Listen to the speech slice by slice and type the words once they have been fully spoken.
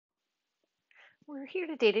We're here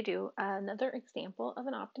today to do another example of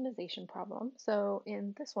an optimization problem. So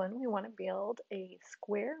in this one, we want to build a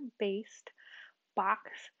square-based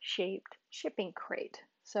box-shaped shipping crate.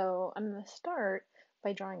 So I'm going to start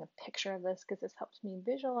by drawing a picture of this because this helps me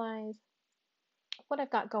visualize what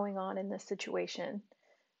I've got going on in this situation.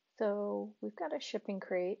 So we've got a shipping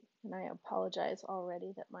crate, and I apologize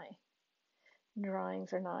already that my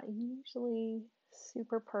drawings are not usually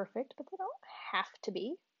super perfect, but they don't have to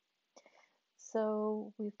be.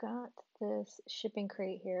 So we've got this shipping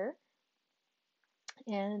crate here,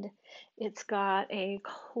 and it's got a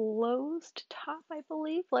closed top, I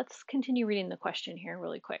believe. Let's continue reading the question here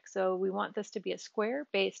really quick. So we want this to be a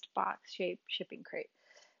square-based box-shaped shipping crate.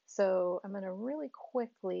 So I'm going to really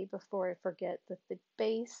quickly, before I forget, that the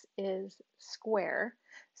base is square,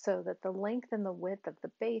 so that the length and the width of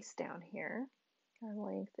the base down here, our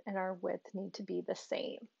length and our width need to be the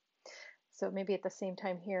same. So maybe at the same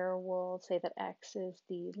time here, we'll say that x is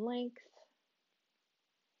the length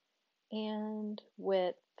and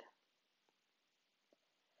width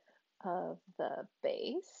of the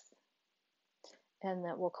base, and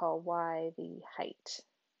that we'll call y the height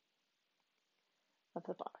of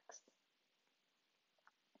the box.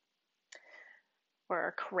 Or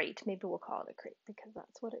a crate, maybe we'll call it a crate because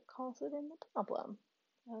that's what it calls it in the problem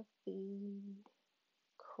of the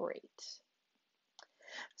crate.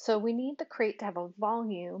 So we need the crate to have a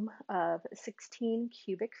volume of 16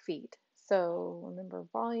 cubic feet. So remember,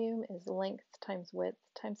 volume is length times width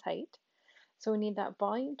times height. So we need that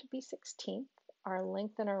volume to be 16. Our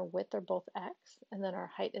length and our width are both x, and then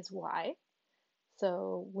our height is y.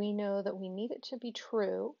 So we know that we need it to be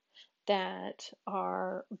true that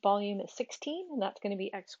our volume is 16, and that's going to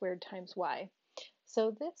be x squared times y.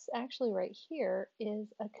 So this actually right here is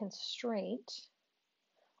a constraint,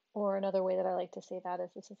 or another way that I like to say that is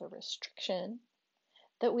this is a restriction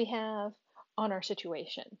that we have on our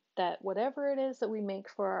situation, that whatever it is that we make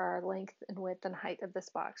for our length and width and height of this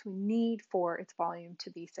box, we need for its volume to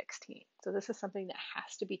be 16. So this is something that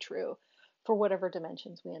has to be true for whatever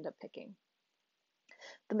dimensions we end up picking.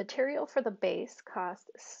 The material for the base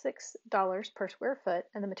cost $6 per square foot,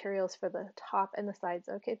 and the materials for the top and the sides,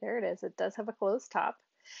 okay, there it is. It does have a closed top.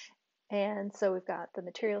 And so we've got the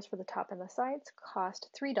materials for the top and the sides cost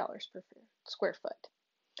 $3 per square foot.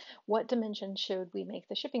 What dimension should we make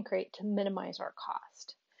the shipping crate to minimize our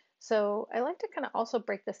cost? So I like to kind of also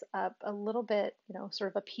break this up a little bit,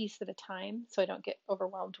 sort of a piece at a time so I don't get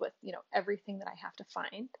overwhelmed with, everything that I have to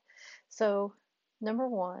find. So number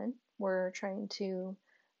one, we're trying to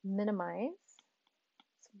minimize,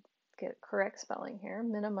 get correct spelling here,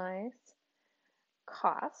 minimize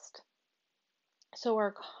cost. So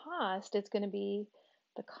our cost is going to be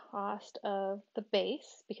the cost of the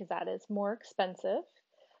base because that is more expensive,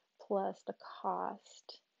 plus the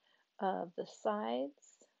cost of the sides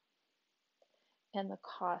and the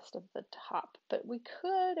cost of the top. But we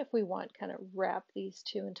could, if we want, kind of wrap these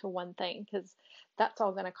two into one thing because that's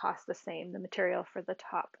all going to cost the same. The material for the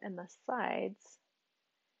top and the sides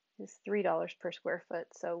is $3 per square foot,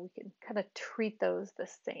 so we can kind of treat those the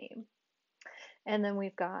same. And then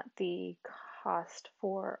we've got the cost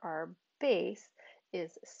for our base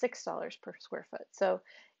is $6 per square foot. So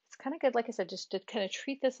it's kind of good, like I said, just to kind of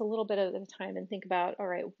treat this a little bit at a time and think about, all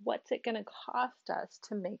right, what's it going to cost us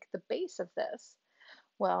to make the base of this?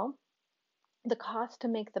 Well, the cost to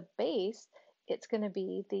make the base, it's going to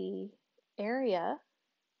be the area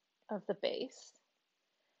of the base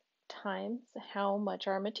times how much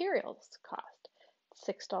our materials cost,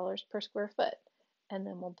 $6 per square foot. And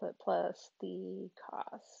then we'll put plus the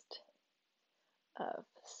cost of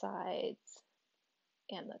sides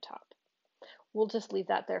and the top. We'll just leave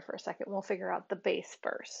that there for a second. We'll figure out the base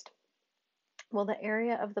first. Well, the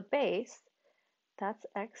area of the base, that's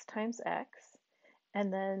x times x.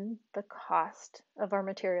 And then the cost of our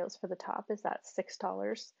materials for the top is that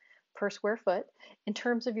 $6 per square foot. In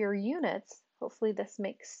terms of your units, hopefully this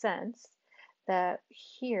makes sense that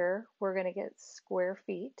here we're going to get square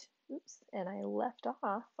feet. Oops, and I left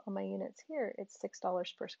off on my units here. It's $6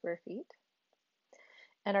 per square feet.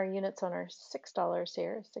 And our units on our $6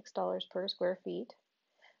 here, $6 per square feet.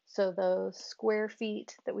 So those square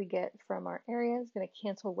feet that we get from our area is going to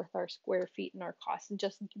cancel with our square feet and our costs and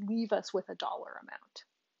just leave us with a dollar amount.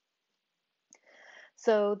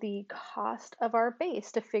 So the cost of our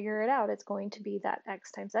base, to figure it out, it's going to be that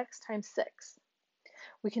x times 6.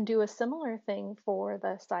 We can do a similar thing for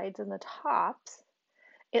the sides and the tops.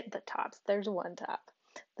 The tops, there's one top.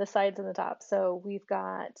 The sides and the top. So we've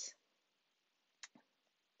got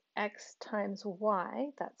x times y,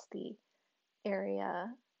 that's the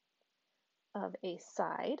area of a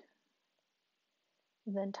side,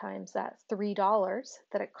 then times that $3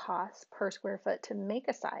 that it costs per square foot to make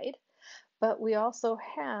a side. But we also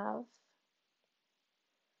have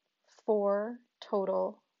 4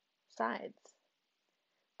 total sides.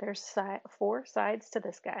 There's 4 sides to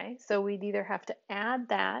this guy, so we'd either have to add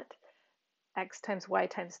that x times y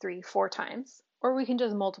times 3 4 times, or we can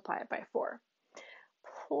just multiply it by 4.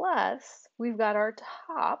 Plus, we've got our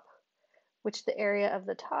top, which the area of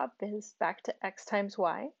the top is back to x times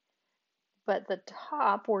y, but the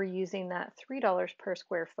top we're using that $3 per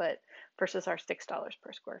square foot versus our $6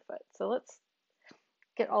 per square foot. So let's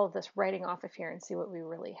get all of this writing off of here and see what we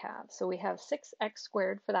really have. So we have 6x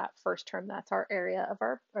squared for that first term. That's our area of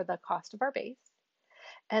our, or the cost of our base.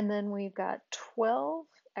 And then we've got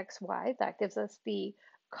 12xy. That gives us the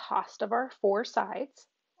cost of our 4 sides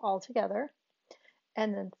all together.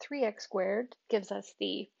 And then 3x squared gives us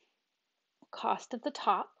the cost of the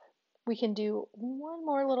top. We can do one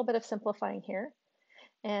more little bit of simplifying here.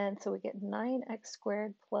 And so we get 9x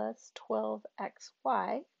squared plus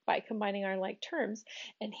 12xy by combining our like terms.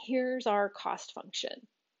 And here's our cost function.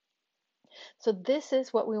 So this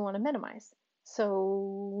is what we want to minimize.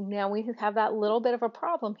 So now we have that little bit of a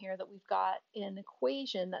problem here that we've got an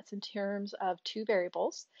equation that's in terms of 2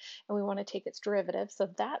 variables, and we want to take its derivative. So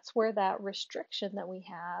that's where that restriction that we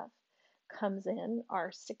have comes in,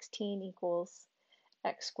 our 16 equals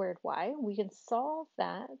x squared y. We can solve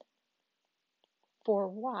that for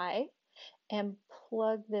y and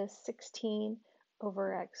plug this 16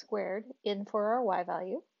 over x squared in for our y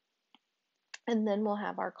value. And then we'll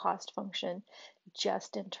have our cost function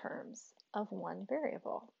just in terms of one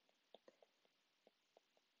variable.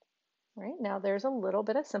 Right, now there's a little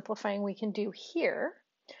bit of simplifying we can do here.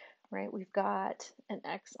 Right, we've got an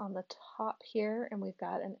x on the top here, and we've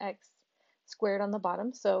got an x squared on the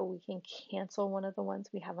bottom, so we can cancel one of the ones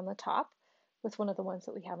we have on the top with one of the ones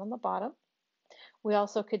that we have on the bottom. We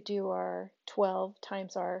also could do our 12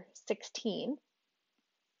 times our 16,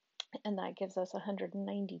 and that gives us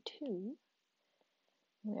 192.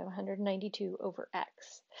 We have 192 over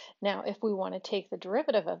x. Now, if we want to take the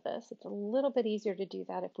derivative of this, it's a little bit easier to do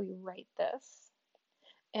that if we write this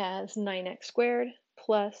as 9x squared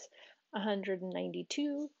plus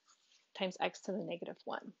 192 times x to the negative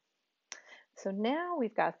 1. So now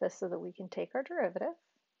we've got this so that we can take our derivative.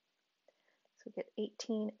 So we get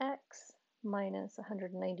 18x minus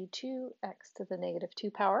 192x to the negative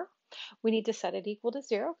 2 power. We need to set it equal to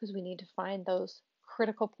 0 because we need to find those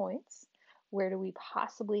critical points. Where do we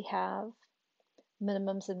possibly have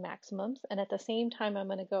minimums and maximums? And at the same time, I'm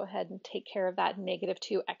going to go ahead and take care of that negative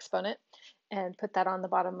 2 exponent and put that on the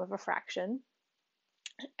bottom of a fraction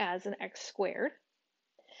as an x squared.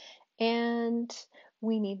 And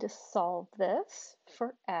we need to solve this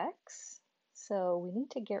for x. So we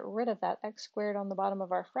need to get rid of that x squared on the bottom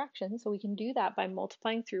of our fraction. So we can do that by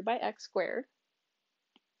multiplying through by x squared.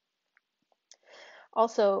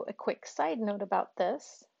 Also, a quick side note about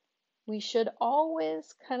this. We should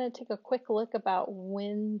always kind of take a quick look about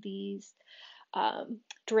when these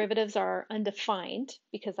derivatives are undefined,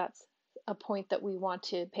 because that's a point that we want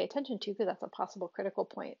to pay attention to because that's a possible critical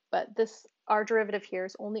point. But our derivative here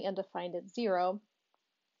is only undefined at 0,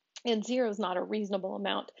 and 0 is not a reasonable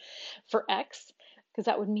amount for x because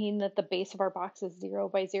that would mean that the base of our box is 0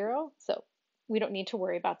 by 0. So we don't need to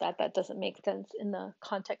worry about that. That doesn't make sense in the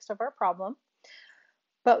context of our problem.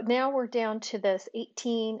 But now we're down to this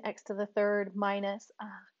 18x to the third minus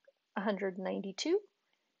 192,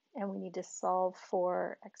 and we need to solve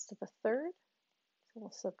for x to the third.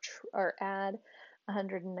 So we'll add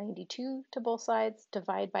 192 to both sides,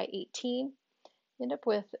 divide by 18, end up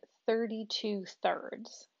with 32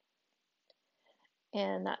 thirds.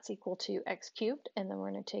 And that's equal to x cubed, and then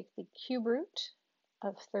we're going to take the cube root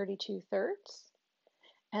of 32 thirds.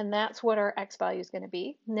 And that's what our x value is going to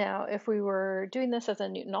be. Now, if we were doing this as a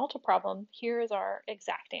Newton-Alta problem, here is our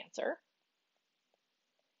exact answer.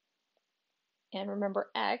 And remember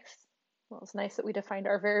x, well, it's nice that we defined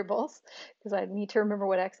our variables because I need to remember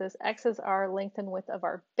what x is. X is our length and width of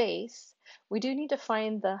our base. We do need to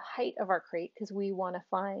find the height of our crate because we want to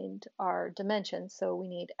find our dimensions, so we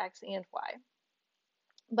need x and y.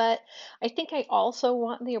 But I think I also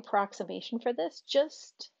want the approximation for this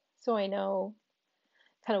just so I know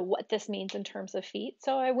kind of what this means in terms of feet.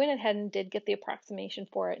 So I went ahead and did get the approximation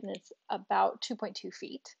for it, and it's about 2.2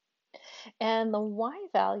 feet. And the y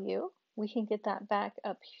value, we can get that back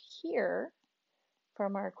up here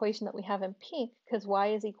from our equation that we have in pink, because y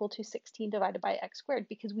is equal to 16 divided by x squared,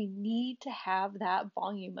 because we need to have that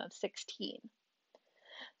volume of 16.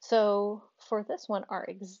 So for this one, our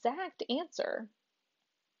exact answer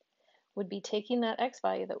would be taking that x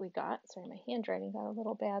value that we got, sorry, my handwriting got a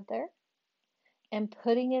little bad there, and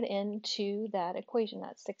putting it into that equation.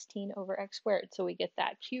 That's 16 over x squared. So we get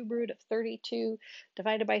that cube root of 32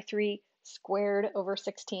 divided by 3 squared over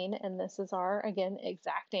 16. And this is our, again,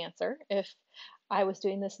 exact answer. If I was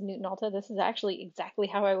doing this in Newton Alta, this is actually exactly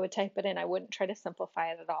how I would type it in. I wouldn't try to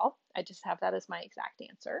simplify it at all. I just have that as my exact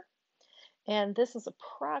answer. And this is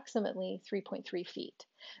approximately 3.3 feet.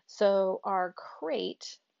 So our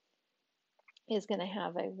crate is going to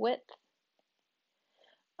have a width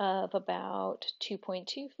of about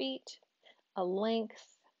 2.2 feet, a length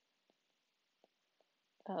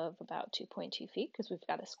of about 2.2 feet because we've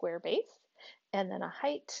got a square base, and then a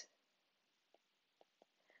height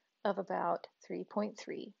of about 3.3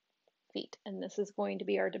 feet. And this is going to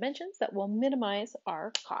be our dimensions that will minimize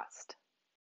our cost.